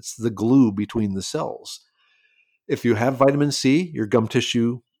together. It's the glue between the cells. If you have vitamin C, your gum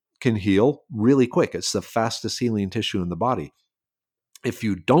tissue can heal really quick. It's the fastest healing tissue in the body. If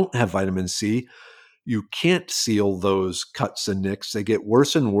you don't have vitamin C, you can't seal those cuts and nicks. They get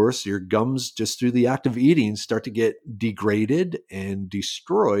worse and worse. Your gums, just through the act of eating, start to get degraded and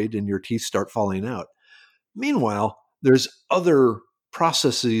destroyed, and your teeth start falling out. Meanwhile, there's other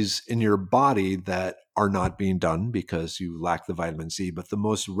processes in your body that are not being done because you lack the vitamin C, but the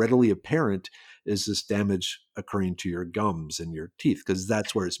most readily apparent is this damage occurring to your gums and your teeth because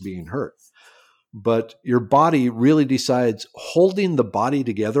that's where it's being hurt. But your body really decides holding the body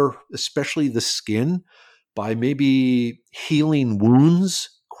together, especially the skin, by maybe healing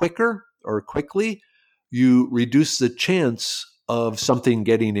wounds quicker or quickly, you reduce the chance of something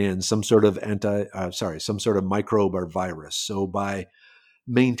getting in, some sort of microbe or virus. So by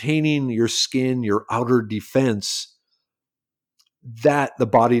maintaining your skin, your outer defense, that the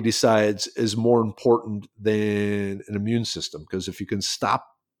body decides is more important than an immune system. Because if you can stop,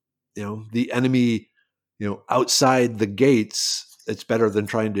 the enemy, outside the gates, it's better than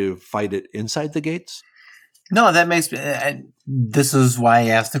trying to fight it inside the gates. No, that makes this is why I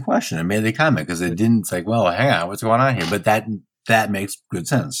asked the question. I made the comment because it didn't say, well, hang on, what's going on here? But that makes good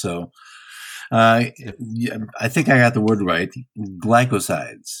sense. So I think I got the word right.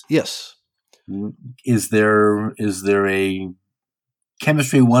 Glycosides. Yes. Is there a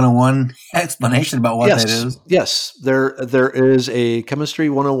Chemistry 101 explanation about what that is? Yes, there is a Chemistry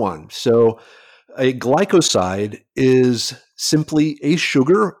 101. So a glycoside is simply a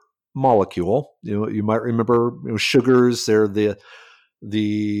sugar molecule. You might remember sugars. They're the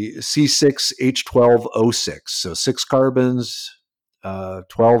C6H12O6. So 6 carbons,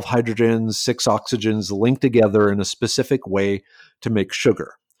 12 hydrogens, 6 oxygens linked together in a specific way to make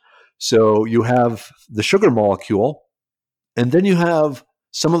sugar. So you have the sugar molecule, and then you have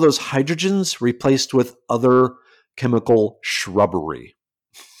some of those hydrogens replaced with other chemical shrubbery.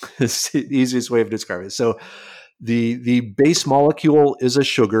 It's the easiest way of describing it. So the base molecule is a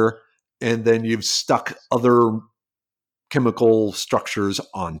sugar, and then you've stuck other chemical structures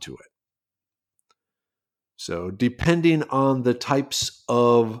onto it. So depending on the types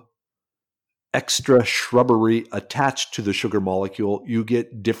of extra shrubbery attached to the sugar molecule, you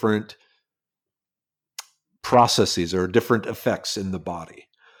get different processes or different effects in the body.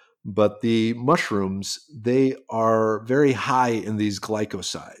 But the mushrooms, they are very high in these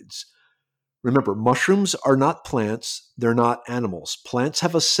glycosides. Remember, mushrooms are not plants. They're not animals. Plants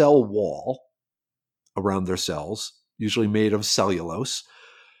have a cell wall around their cells, usually made of cellulose.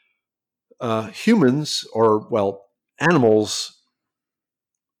 Humans, animals,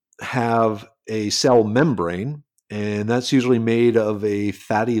 have a cell membrane, and that's usually made of a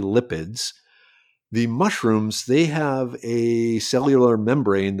fatty lipids. The mushrooms, they have a cellular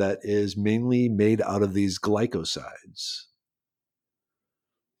membrane that is mainly made out of these glycosides.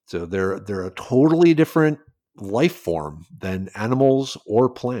 So they're a totally different life form than animals or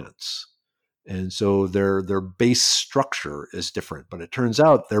plants. And so their base structure is different. But it turns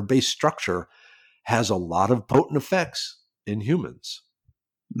out their base structure has a lot of potent effects in humans.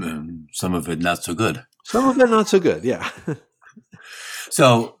 Some of it not so good. Some of it not so good, yeah.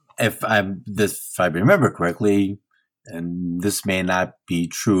 So if I remember correctly, and this may not be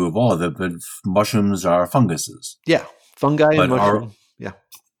true of all of it, but mushrooms are funguses. Yeah, fungi and mushrooms. Yeah.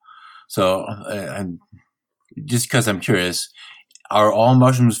 So just because I'm curious, are all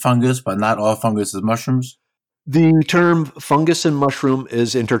mushrooms fungus, but not all fungus is mushrooms? The term fungus and mushroom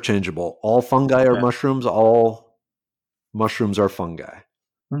is interchangeable. All fungi are mushrooms. All mushrooms are fungi.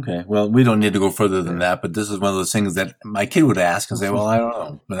 Okay. Well, we don't need to go further than that, but this is one of those things that my kid would ask and say, well, I don't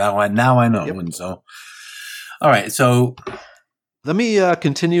know. But now I know. Yep. And so, all right. So let me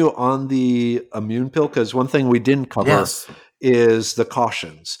continue on the immune pill, because one thing we didn't cover is the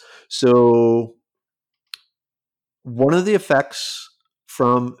cautions. So one of the effects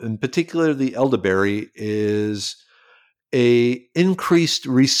from, in particular, the elderberry is a increased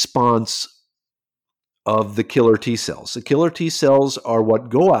response of the killer T cells. The killer T cells are what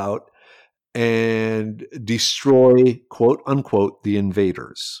go out and destroy, quote unquote, the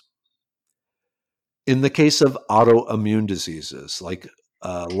invaders. In the case of autoimmune diseases like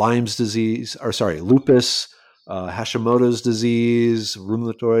lupus, Hashimoto's disease,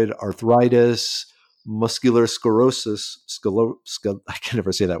 rheumatoid arthritis, muscular sclerosis, I can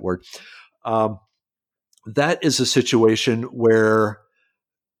never say that word. That is a situation where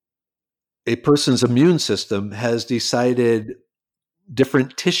a person's immune system has decided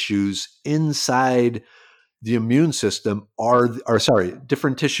different tissues inside the immune system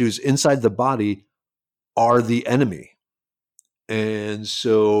different tissues inside the body are the enemy. And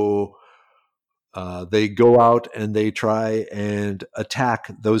so they go out and they try and attack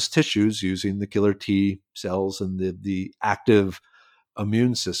those tissues using the killer T cells and the active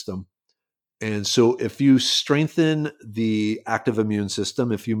immune system. And so if you strengthen the active immune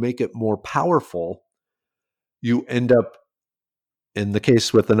system, if you make it more powerful, you end up, in the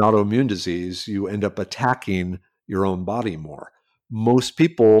case with an autoimmune disease, you end up attacking your own body more. Most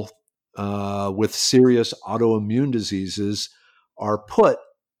people with serious autoimmune diseases are put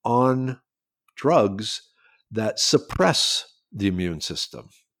on drugs that suppress the immune system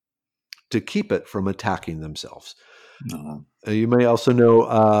to keep it from attacking themselves. No. You may also know,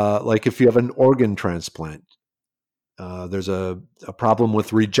 like if you have an organ transplant, there's a problem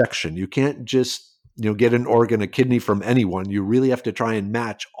with rejection. You can't just get an organ, a kidney from anyone. You really have to try and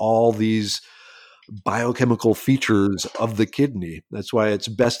match all these biochemical features of the kidney. That's why it's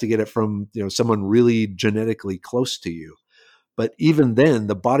best to get it from someone really genetically close to you. But even then,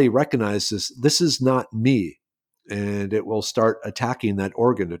 the body recognizes this is not me, and it will start attacking that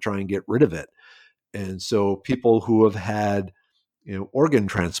organ to try and get rid of it. And so people who have had organ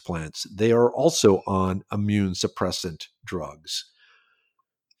transplants, they are also on immune suppressant drugs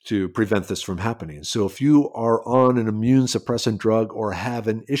to prevent this from happening. So if you are on an immune suppressant drug or have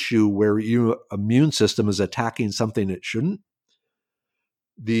an issue where your immune system is attacking something it shouldn't,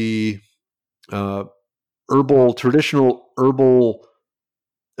 the traditional herbal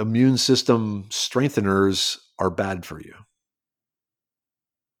immune system strengtheners are bad for you.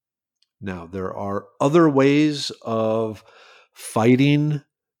 Now, there are other ways of fighting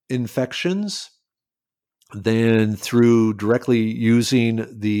infections than through directly using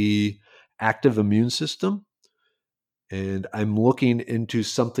the active immune system. And I'm looking into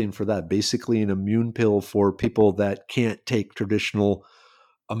something for that, basically an immune pill for people that can't take traditional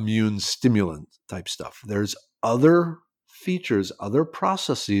immune stimulant type stuff. There's other features, other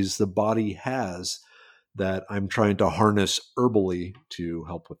processes the body has that I'm trying to harness herbally to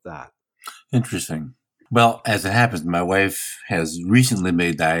help with that. Interesting. Well, as it happens, my wife has recently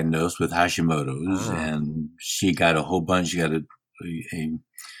been diagnosed with Hashimoto's, and she got a whole bunch. She got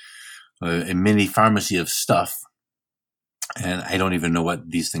a mini pharmacy of stuff, and I don't even know what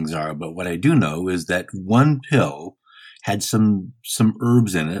these things are. But what I do know is that one pill had some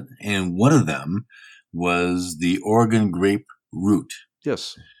herbs in it, and one of them was the Oregon grape root.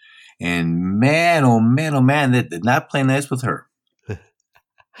 Yes. And man, oh man, that did not play nice with her.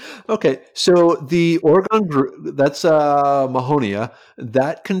 Okay, so the Oregon, that's Mahonia,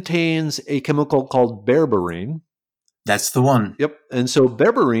 that contains a chemical called berberine. That's the one. Yep, and so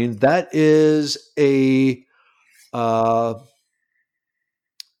berberine, that is a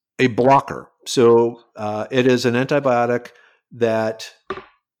blocker. So it is an antibiotic that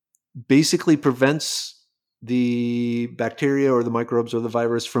basically prevents the bacteria or the microbes or the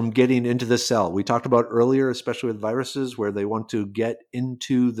virus from getting into the cell. We talked about earlier, especially with viruses, where they want to get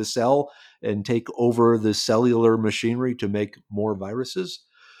into the cell and take over the cellular machinery to make more viruses.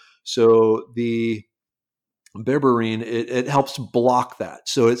 So the berberine, it helps block that.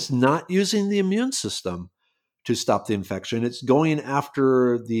 So it's not using the immune system to stop the infection. It's going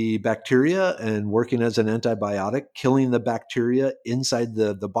after the bacteria and working as an antibiotic, killing the bacteria inside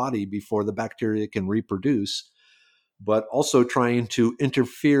the body before the bacteria can reproduce, but also trying to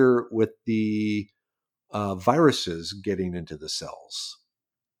interfere with the viruses getting into the cells.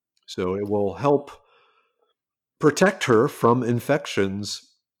 So it will help protect her from infections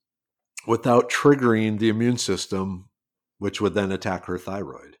without triggering the immune system, which would then attack her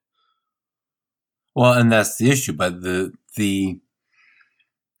thyroid. Well, and that's the issue. But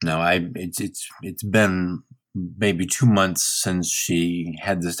it's been maybe 2 months since she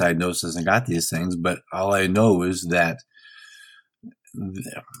had this diagnosis and got these things. But all I know is that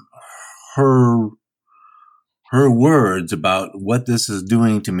her words about what this is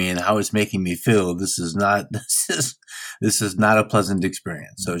doing to me and how it's making me feel, this is not a pleasant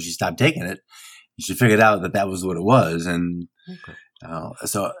experience. So she stopped taking it. She figured out that was what it was, and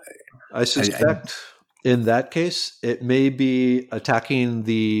so I suspect in that case it may be attacking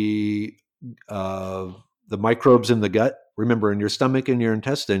the microbes in the gut. Remember, in your stomach and your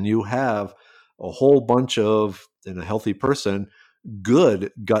intestine, you have a whole bunch of, in a healthy person,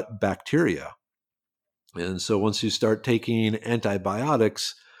 good gut bacteria. And so once you start taking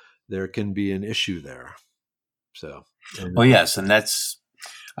antibiotics, there can be an issue there. So, well, yes, and that's,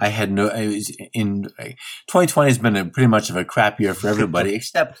 I had no, I was in 2020 has been pretty much of a crap year for everybody,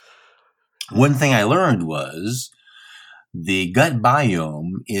 except one thing I learned was the gut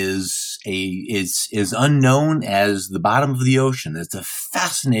biome is unknown as the bottom of the ocean. It's a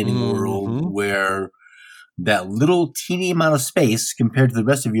fascinating world where that little teeny amount of space compared to the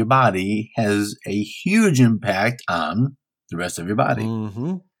rest of your body has a huge impact on the rest of your body.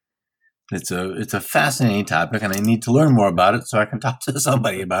 Mm-hmm. It's a fascinating topic, and I need to learn more about it so I can talk to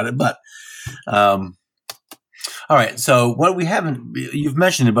somebody about it. But, all right. So you've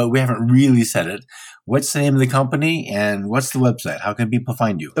mentioned it, but we haven't really said it. What's the name of the company and what's the website? How can people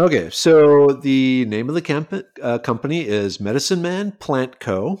find you? Okay. So the name of the company is Medicine Man Plant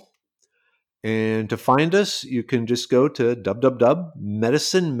Co. And to find us, you can just go to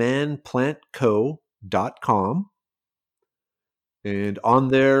www.medicinemanplantco.com. And on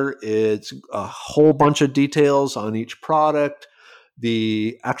there, it's a whole bunch of details on each product,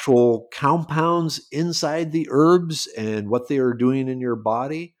 the actual compounds inside the herbs and what they are doing in your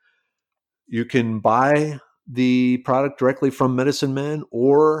body. You can buy the product directly from Medicine Man,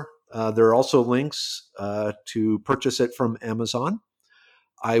 or there are also links to purchase it from Amazon.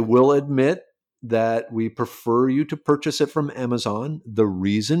 I will admit that we prefer you to purchase it from Amazon. The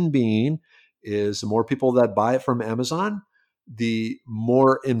reason being is the more people that buy it from Amazon, the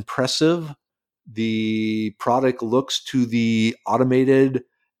more impressive the product looks to the automated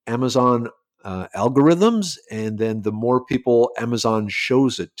Amazon algorithms, and then the more people Amazon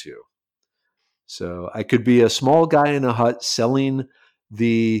shows it to. So I could be a small guy in a hut selling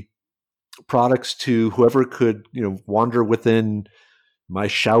the products to whoever could, wander within my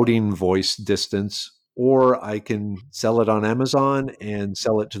shouting voice distance, or I can sell it on Amazon and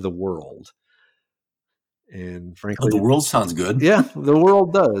sell it to the world. And frankly, the world sounds good. Yeah, the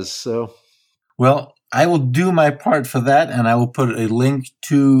world does. So, well, I will do my part for that, and I will put a link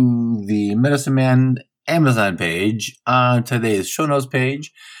to the Medicine Man Amazon page on today's show notes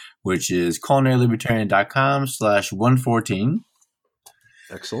page, which is culinarylibertarian.com/114.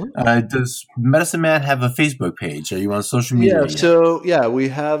 Excellent. Does Medicine Man have a Facebook page? Are you on social media? Yeah, so we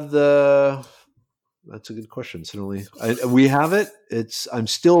have that's a good question, Sonali. We have it. I'm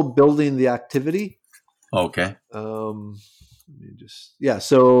still building the activity. Okay. Let me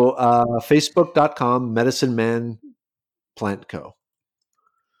so facebook.com, Medicine Man Plant Co.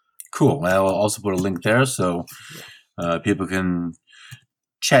 Cool. I will also put a link there so people can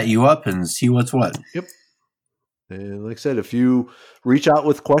chat you up and see what's what. Yep. And like I said, if you reach out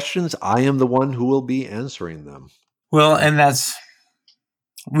with questions, I am the one who will be answering them. Well, and that's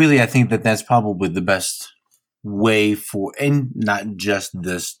really, I think that's probably the best way and not just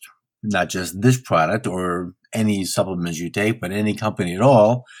this product or any supplements you take, but any company at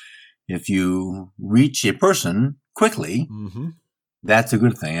all. If you reach a person quickly, that's a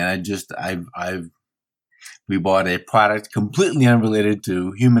good thing. And we bought a product completely unrelated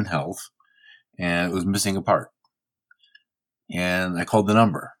to human health, and it was missing a part. And I called the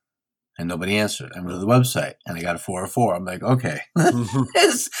number, And nobody answered. I went to the website and I got a 4 or 4. I'm like, okay, Mm-hmm.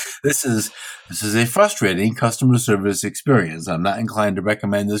 this is a frustrating customer service experience. I'm not inclined to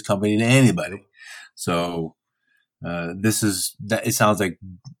recommend this company to anybody. So it sounds like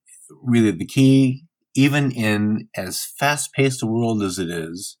really the key, even in as fast-paced a world as it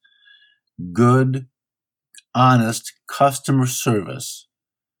is, good, honest customer service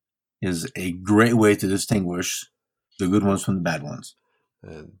is a great way to distinguish the good ones from the bad ones.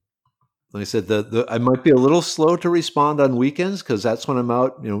 And like I said, I might be a little slow to respond on weekends because that's when I'm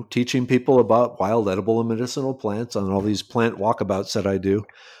out, teaching people about wild, edible, and medicinal plants on all these plant walkabouts that I do.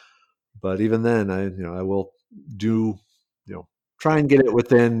 But even then, I will do, try and get it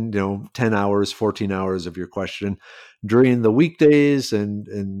within, 10 hours, 14 hours of your question. During the weekdays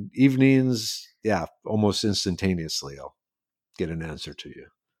and evenings, yeah, almost instantaneously, I'll get an answer to you.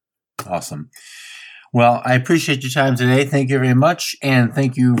 Awesome. Well, I appreciate your time today. Thank you very much. And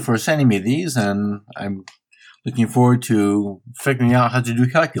thank you for sending me these. And I'm looking forward to figuring out how to do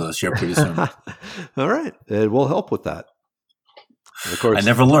calculus here pretty soon. All right. It will help with that. Of course. I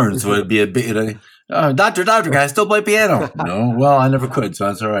never learned, so it'd be a bit, doctor, can I still play piano? No, well, I never could, so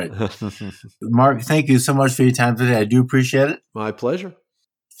that's all right. Mark, thank you so much for your time today. I do appreciate it. My pleasure.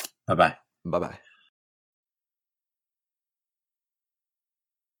 Bye-bye. Bye-bye.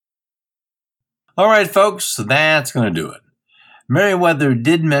 All right, folks, so that's going to do it. Meriwether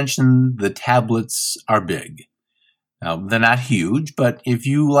did mention the tablets are big. Now, they're not huge, but if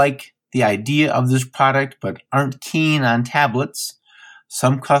you like the idea of this product but aren't keen on tablets,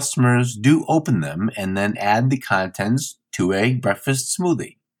 some customers do open them and then add the contents to a breakfast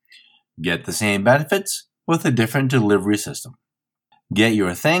smoothie. Get the same benefits with a different delivery system. Get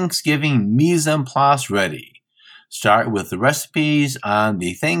your Thanksgiving mise en place ready. Start with the recipes on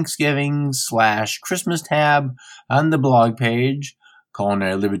the Thanksgiving/Christmas tab on the blog page,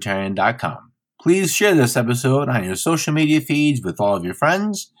 culinarylibertarian.com. Please share this episode on your social media feeds with all of your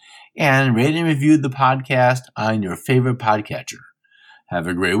friends and rate and review the podcast on your favorite podcatcher. Have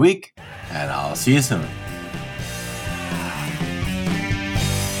a great week, and I'll see you soon.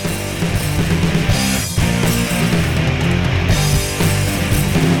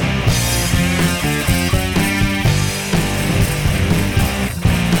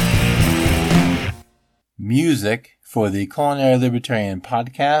 Music for the Culinary Libertarian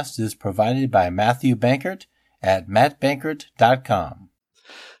podcast is provided by Matthew Bankert at mattbankert.com.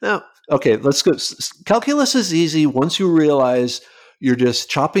 Now, okay, let's go. Calculus is easy once you realize you're just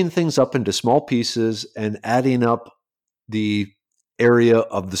chopping things up into small pieces and adding up the area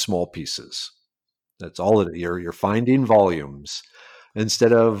of the small pieces. That's all it is. You're finding volumes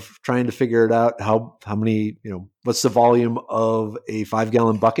instead of trying to figure it out how many, what's the volume of a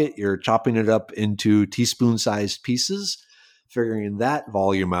 5-gallon bucket. You're chopping it up into teaspoon-sized pieces, figuring that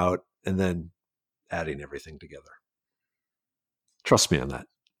volume out, and then adding everything together. Trust me on that.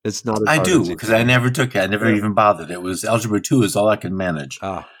 It's not. I do, because I never took it. I never even bothered. It was Algebra 2 is all I could manage.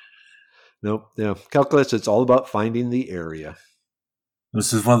 Nope. Yeah. Calculus, it's all about finding the area.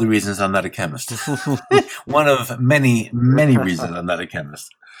 This is one of the reasons I'm not a chemist. One of many, many reasons I'm not a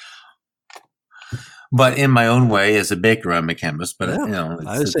chemist. But in my own way, as a baker, I'm a chemist. But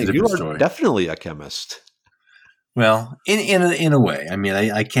it's a different story. Definitely a chemist. Well, in a way, I mean,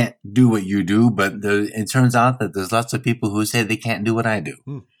 I can't do what you do, but it turns out that there's lots of people who say they can't do what I do.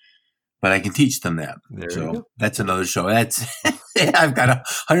 But I can teach them that. So that's another show. I've got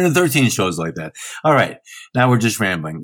 113 shows like that. All right. Now we're just rambling.